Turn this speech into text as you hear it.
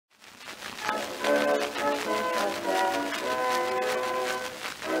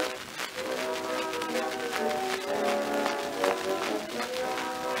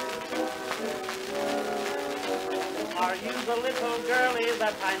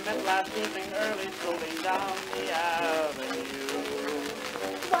that I met last evening early strolling down the avenue.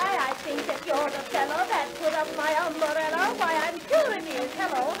 Why, I think that you're the fellow that put up my umbrella. Why, I'm curious.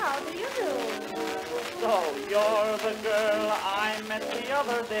 Hello, how do you do? So you're the girl I met the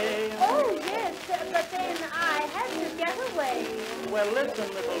other day. Oh, yes, but then I had to get away. Well, listen,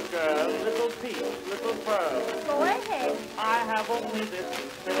 little girl, little peach, little pearl. Go ahead. I have only this to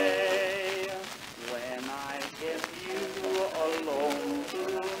say. When I get you alone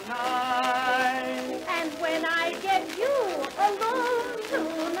tonight. And when I get you alone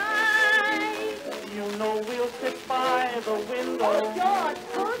tonight. You know we'll sit by the window. Oh, George,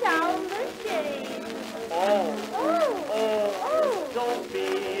 pull down the shade. Don't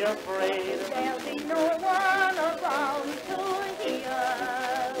be afraid. There'll be no one around to hear.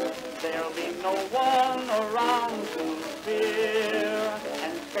 There'll be no one around to fear.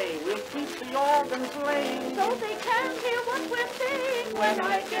 And say we'll keep the organ playing so they can't hear what we're saying. When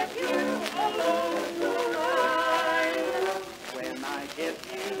I get you alone tonight. When I get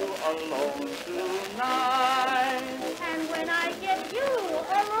you alone tonight. And when I get you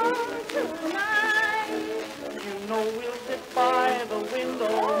alone tonight. You know we'll sit by the window.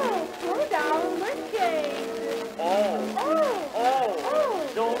 Oh, pull down the shade.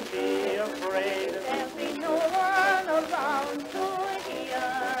 Don't be afraid. There'll be no one around to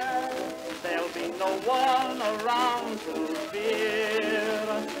hear. There'll be no one around to fear.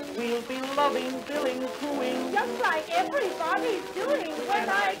 We'll be loving, billing, cooing, just like everybody's doing. When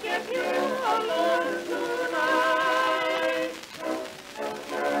I get you alone tonight.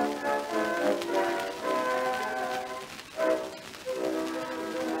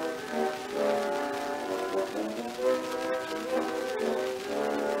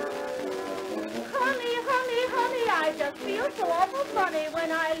 I just feel so awful funny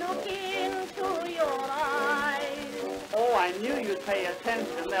when I look into your eyes. Oh, I knew you'd pay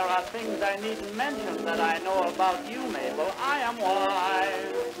attention. There are things I needn't mention that I know about you, Mabel. I am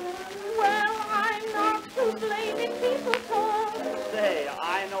wise. Well, I'm not to blame if people talk. Say,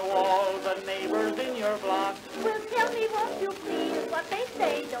 I know all the neighbors in your block. Well, tell me what you please, what they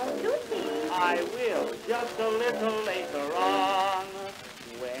say, don't you tease. I will, just a little later on.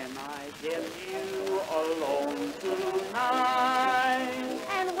 When I get you alone tonight.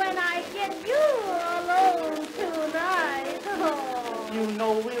 And when I get you alone tonight. Oh. You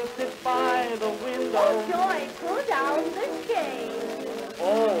know we'll sit by the window. Oh, joy, pull down the shade.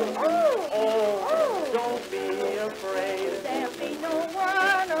 Don't be afraid. There'll be no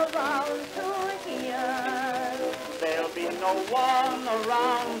one around to hear. There'll be no one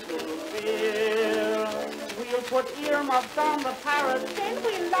around to fear. We'll put earmuffs on the parrot. Then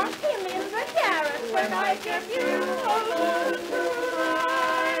we'll lock him in the garret. When I get you alone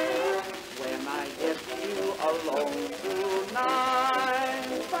tonight. When I get you alone tonight.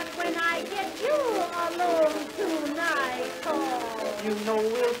 But when I get you alone tonight, you know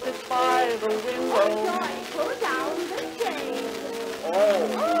we'll sit by the window. Oh, joy, pull down the shade.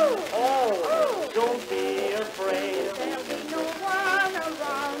 Don't be afraid. There'll be no one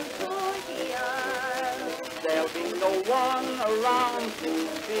around to hear. There'll be no one around to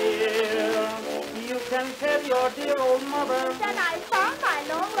fear. You can tell your dear old mother that I found my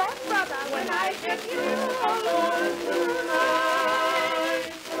long lost brother. When I get you alone tonight.